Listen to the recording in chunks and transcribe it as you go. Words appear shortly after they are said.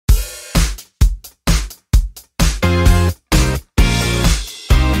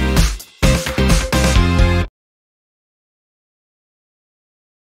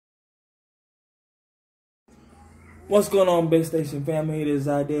What's going on, Base Station family? It is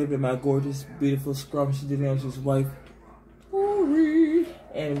I, David, and my gorgeous, beautiful, scrumptious, delicious wife, Ori.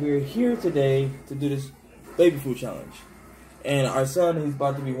 And we're here today to do this baby food challenge. And our son, he's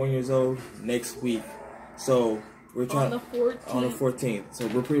about to be 1 year old next week. So we're trying on the 14th. So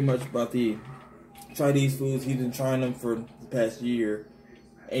we're pretty much about to try these foods. He's been trying them for the past year.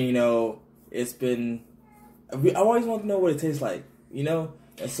 And you know, it's been, I always want to know what it tastes like, you know?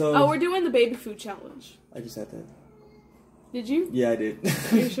 And so, oh, we're doing the baby food challenge. I just said that. Did you? Yeah, I did.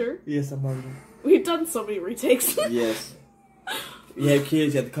 Are you sure? Yes, I'm already. We've done so many retakes. Yes. You have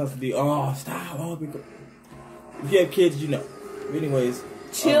kids, you have to constantly, oh, stop. Oh, if you have kids, you know. Anyways.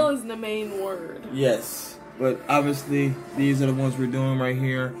 Chill is the main word. Yes. But obviously, these are the ones we're doing right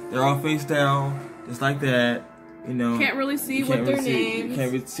here. They're all face down, just like that. You know. Can't really see what their names. You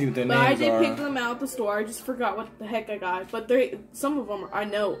can't really see what their names are. But I did pick them out at the store. I just forgot what the heck I got. But some of them I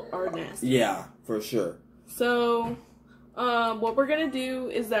know are nasty. Yeah, for sure. So, what we're gonna do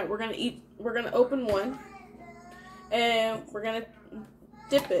is that we're gonna open one, and we're gonna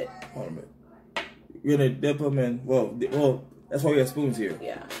dip it. Hold on a minute. We're gonna dip them in. Well, that's why we have spoons here.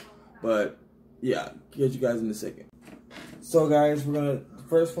 Yeah. But yeah, catch you guys in a second. So guys, the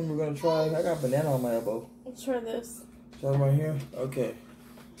first one we're gonna try. I got banana on my elbow. Let's try this. Try them right here. Okay.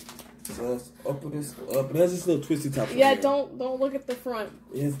 So let's open this up. It has this little twisty top. Yeah, don't look at the front.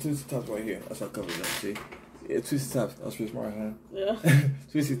 It has twisty tops right here. That's how I covered it up. See? Yeah, twisty tops. I'll switch my hand. Yeah.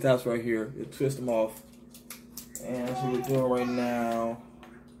 Twisty tops right here. You twist them off. And that's what we're doing right now.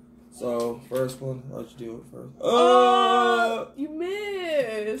 So first one, I'll let you do it first. Oh, you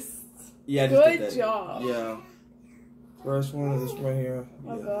missed. Yeah, I just did that. Good job. Yeah. First one is this right here.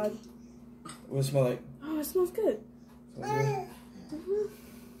 Oh yeah. God. What does it smell like? Oh, it smells good. Smells good? Mm-hmm.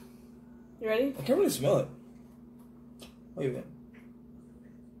 You ready? I can't really smell it. Wait a minute.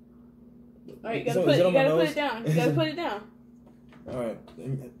 Alright, you gotta put it down. You gotta put it down. Alright.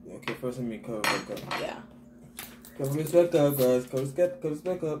 Okay, first let me cover it back up. Yeah. Cover this back up, guys. Cover this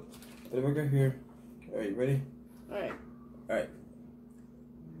back up. Put it back right here. Alright, you ready? Alright. Alright.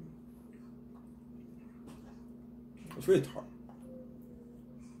 It's really tart.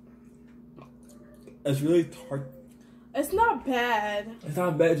 It's really tart. It's not bad. It's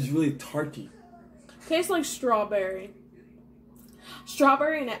not bad, it's really tarty. Tastes like strawberry.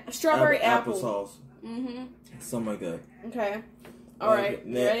 Strawberry apple. Applesauce. Mm-hmm. Something like that. Okay. Alright,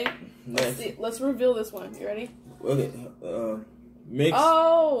 you ready? Let's reveal this one. You ready? Okay. Mixed.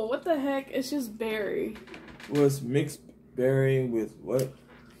 Oh, what the heck? It's just berry. Was mixed berry with what?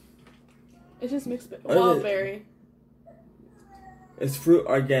 It's just mixed wild berry. It's fruit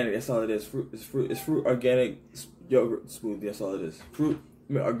organic. That's all it is. It's fruit organic yogurt smoothie. That's all it is.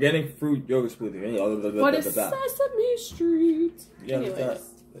 Organic fruit yogurt smoothie. What is Sesame Street? Yeah, anyways.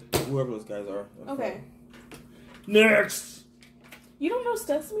 Whoever those guys are. Okay. Next. You don't know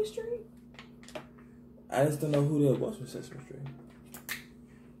Sesame Street? I just don't know who that was from Sesame Street.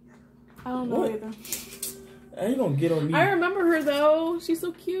 I don't know either. I ain't gonna get on me. I remember her though. She's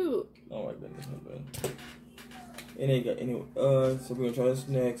so cute. Oh my goodness, man. Anyway, so we're gonna try this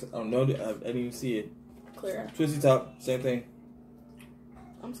next. I don't know. I didn't even see it. Clear. Twisty top, same thing.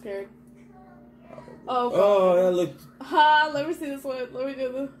 I'm scared. Oh, God. Oh, that looked. Ha! Let me see this one. Let me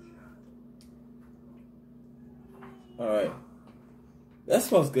do this. All right. That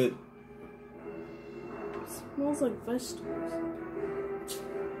smells good. Smells like vegetables.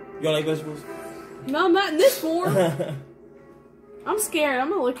 You don't like vegetables? No, not in this form. I'm scared. I'm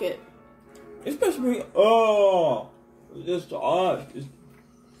gonna lick it. Especially, oh, just odd.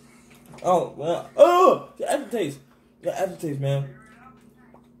 Oh, well, oh, the aftertaste. The aftertaste, man.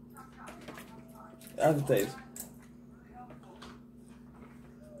 The aftertaste.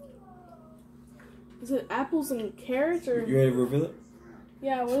 Is it apples and carrots or? You ready to reveal it?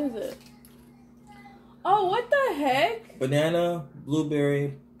 Yeah, what is it? Oh, what the heck? Banana,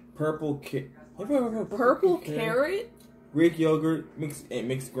 blueberry, purple carrot? Greek yogurt,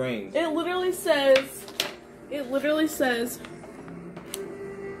 mixed grains. It literally says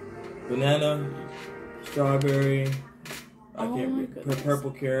banana, strawberry,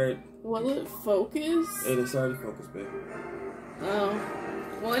 purple carrot. Will it focus? It is already focused, babe. Oh.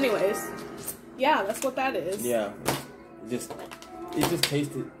 Well, anyways. Yeah, that's what that is. Yeah. It just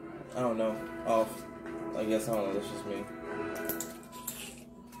tasted, I don't know, off. I guess, I don't know, that's just me.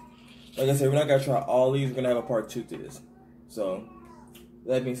 Like I said, we're not going to try all these. We're going to have a part 2 to this. So,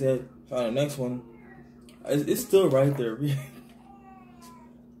 that being said, try the next one. It's still right there.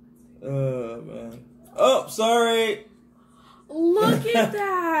 Oh, man. Oh, sorry. Look at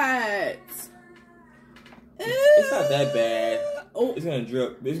that. It's not that bad. Oh, it's gonna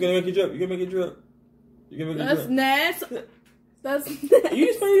drip. It's gonna make it drip. You're gonna make it drip. You can make That's it nasty. That's nasty. You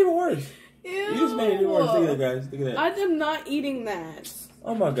just made it even worse. Ew. You just made it even worse. Look at that, guys. Look at that. I am not eating that.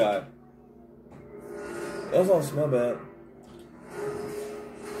 Oh my god. That don't smell bad.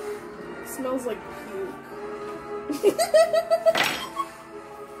 It smells like puke.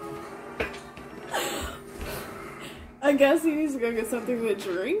 I guess he needs to go get something to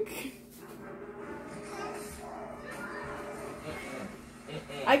drink.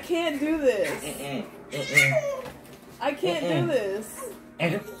 I can't do this. I can't do this.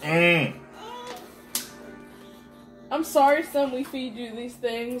 I'm sorry, son, we feed you these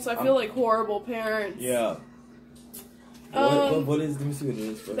things. I feel like horrible parents. Yeah. What is, let me see what it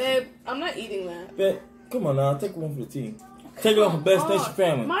is first. Babe, I'm not eating that. Babe, come on now, take one for the team. Take it off for Best Nation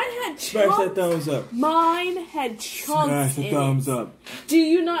Family. Mine had chunks. Smash that thumbs up. Mine had chunks. Smash the thumbs up. Do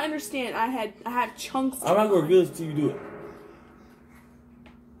you not understand? I have chunks. I'm not gonna reveal this till you do it.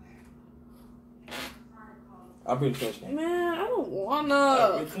 I'll be the first one. Man, I don't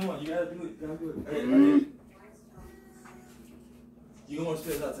wanna. Wait, come on, you gotta do it. You gotta do it. Hey, you gonna wanna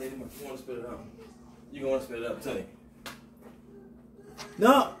spit it out, Tatum. You wanna spit it out. You gonna wanna spit it out, tell me.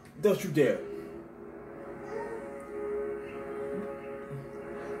 No, don't you dare.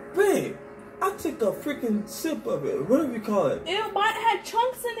 Babe, I took a freaking sip of it. Whatever you call it. Ew, mine had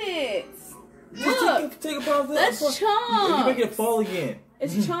chunks in it. Just Look, take a bite of that. that's chunks. You make it fall again.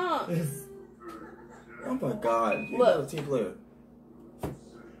 It's chunks. Oh my god. You're Look. not a team player.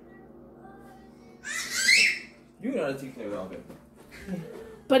 You're not a team player, Alvin.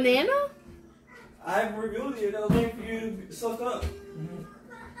 Banana? I haven't revealed it yet. I was waiting for you to suck up.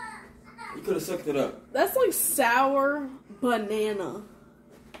 You could have sucked it up. That's like sour banana.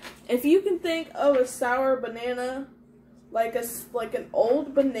 If you can think of a sour banana, like an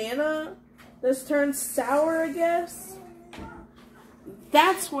old banana that's turned sour, I guess,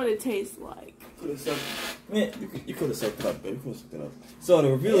 that's what it tastes like. Could have sucked. Man, you could have sucked it up, baby. You could have sucked it up. So to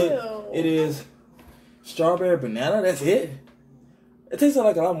reveal it is strawberry banana. That's it. It tastes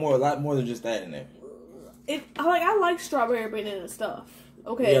like a lot more than just that in there. I like strawberry banana stuff.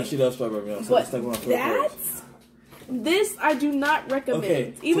 Okay. Yeah, she loves strawberry banana. So But this I do not recommend.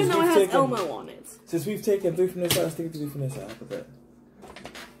 Okay, even though it has Elmo on it. Since we've taken 3 from this side, let's take 3 from this side. How about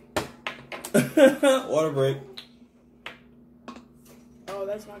that? Water break. Oh,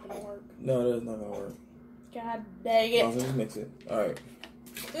 that's not gonna work. No, that's not gonna work. God dang it. I'll just mix it. Alright.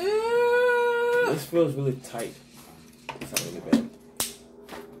 This feels really tight. It's not really bad.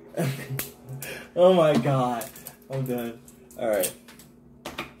 Oh my god. I'm done. Alright.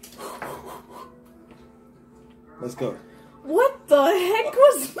 Let's go. What the heck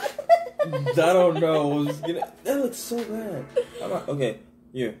was that? I don't know. That looks so bad. Okay.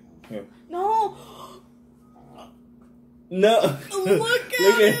 Here. No. No. Look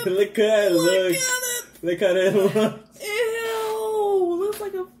at it. Look how it looks. Look how that looks. Ew. Looks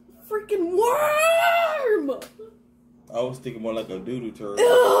like a freaking worm. I was thinking more like a doodoo turd.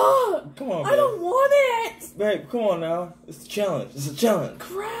 Ugh. Come on, babe. I don't want it. Babe, come on now. It's a challenge. It's a challenge.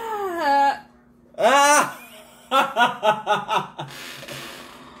 Crap. Ah!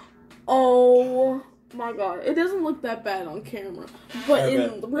 Oh my god. It doesn't look that bad on camera. But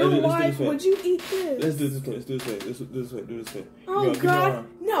in real life, would you eat this? Let's do it this way. Do this way. Oh god.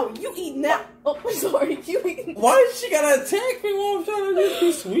 No, you eat now. Oh, sorry. You eat. Why did she gotta attack me while I'm trying to just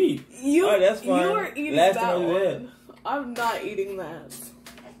be sweet? Alright, that's fine. You are eating Last that time I did one. that. I'm not eating that.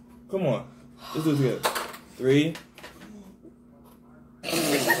 Come on. Let's do it together. 3.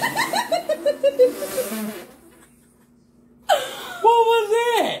 What was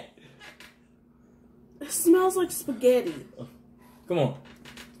that? It smells like spaghetti. Come on.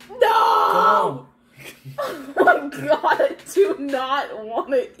 No! Oh my god, I do not want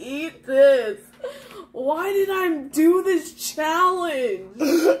to eat this. Why did I do this challenge?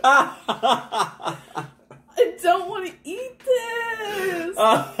 I don't want to eat this.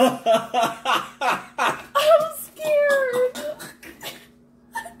 I'm scared.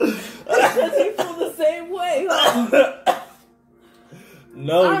 Does he feel the same way? Huh?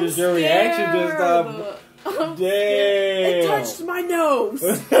 No, I'm just your reaction just I'm Damn. It touched my nose.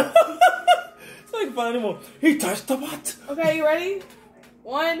 It's like finding more. He touched the butt. Okay, you ready?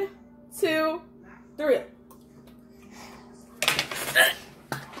 1, 2, 3.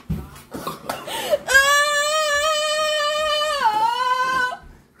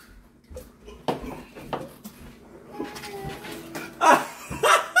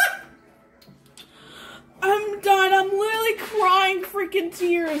 I'm done. I'm literally crying freaking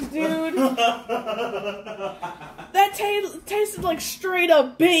tears, dude. That tasted like straight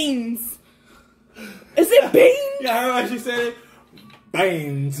up beans. Is it beans? Yeah, I heard what she said.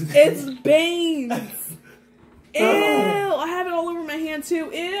 Beans. It's beans. Ew! I have it all over my hand too.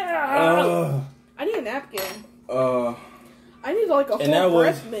 Ew! I need a napkin. I need like a whole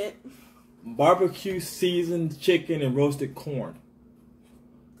breath mint. Barbecue seasoned chicken and roasted corn.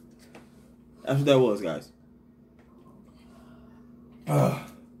 That's what that was, guys. That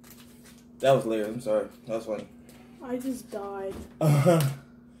was hilarious. I'm sorry. That was funny. I just died.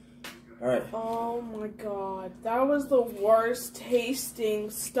 Alright. Oh my god. That was the worst tasting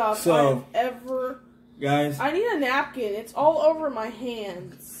stuff I've ever... Guys. I need a napkin. It's all over my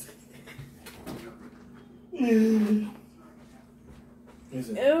hands. Ew.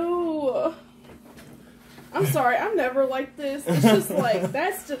 I'm sorry. I'm never like this. It's just like,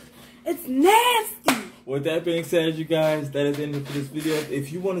 it's nasty. With that being said, you guys, that is the end of this video.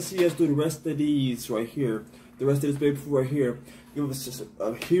 If you want to see us do the rest of these right here, the rest of this baby food right here, give us just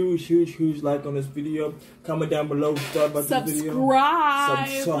a huge like on this video. Comment down below what you thought about this video.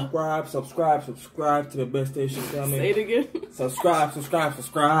 Subscribe to the Best Station family. Say it again. Subscribe to the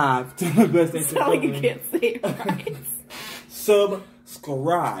Best Station family. Like you can't say it right.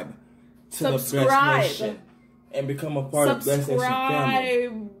 Subscribe to the Best Nation and become a part of the Best Nation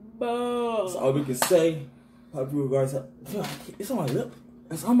family. That's all we can say. Hope you guys have... It's on my lip.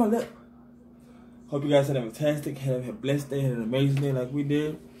 It's on my lip. Hope you guys had a fantastic, had a blessed day, had an amazing day like we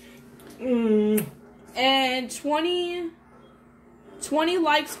did. And 20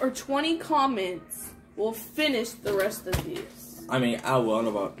 likes or 20 comments will finish the rest of these. I mean, I will. I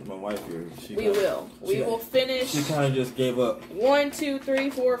don't know about my wife here. We will finish. She kind of just gave up. 1, 2, 3,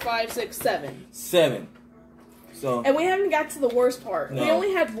 4, 5, 6, 7. 7. So. And we haven't got to the worst part. No. We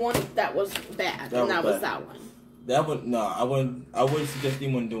only had one that was bad, that was that one. That one, no, I wouldn't suggest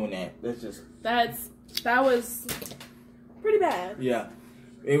anyone doing that. That was pretty bad. Yeah.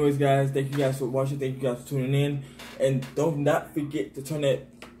 Anyways, guys, thank you guys for watching. Thank you guys for tuning in, and don't not forget to turn that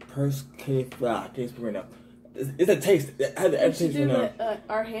can't speak right now. It's a taste. I had the taste right now.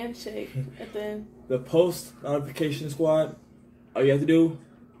 Our handshake at the end. The post notification squad. All you have to do,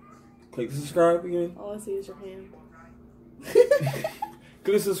 click subscribe again. All I see is your hand.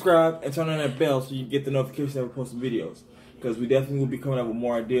 Click subscribe and turn on that bell so you get the notification that we're posting videos. Because we definitely will be coming up with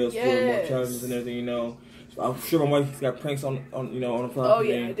more ideas for more challenges and everything, you know. So I'm sure my wife's got pranks on the fly. Oh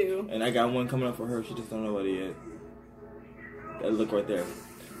yeah, I do. And I got one coming up for her. She just don't know what it is. That look right there.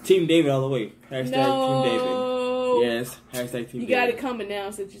 Team David all the way. Hashtag Team David. Yes. Hashtag Team David. You got it coming now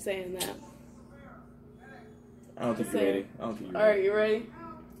since you're saying that. I don't think you're ready. Alright, you ready?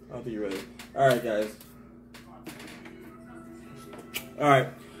 I don't think you're ready. Alright, guys. Alright.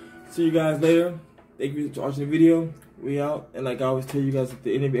 See you guys later. Thank you for watching the video. We out. And like I always tell you guys at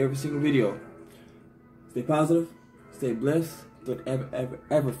the end of every single video, stay positive, stay blessed, don't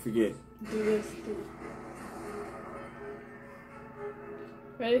ever forget. Do this.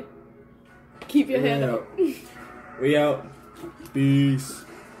 Ready? Keep your head up. We out. Peace.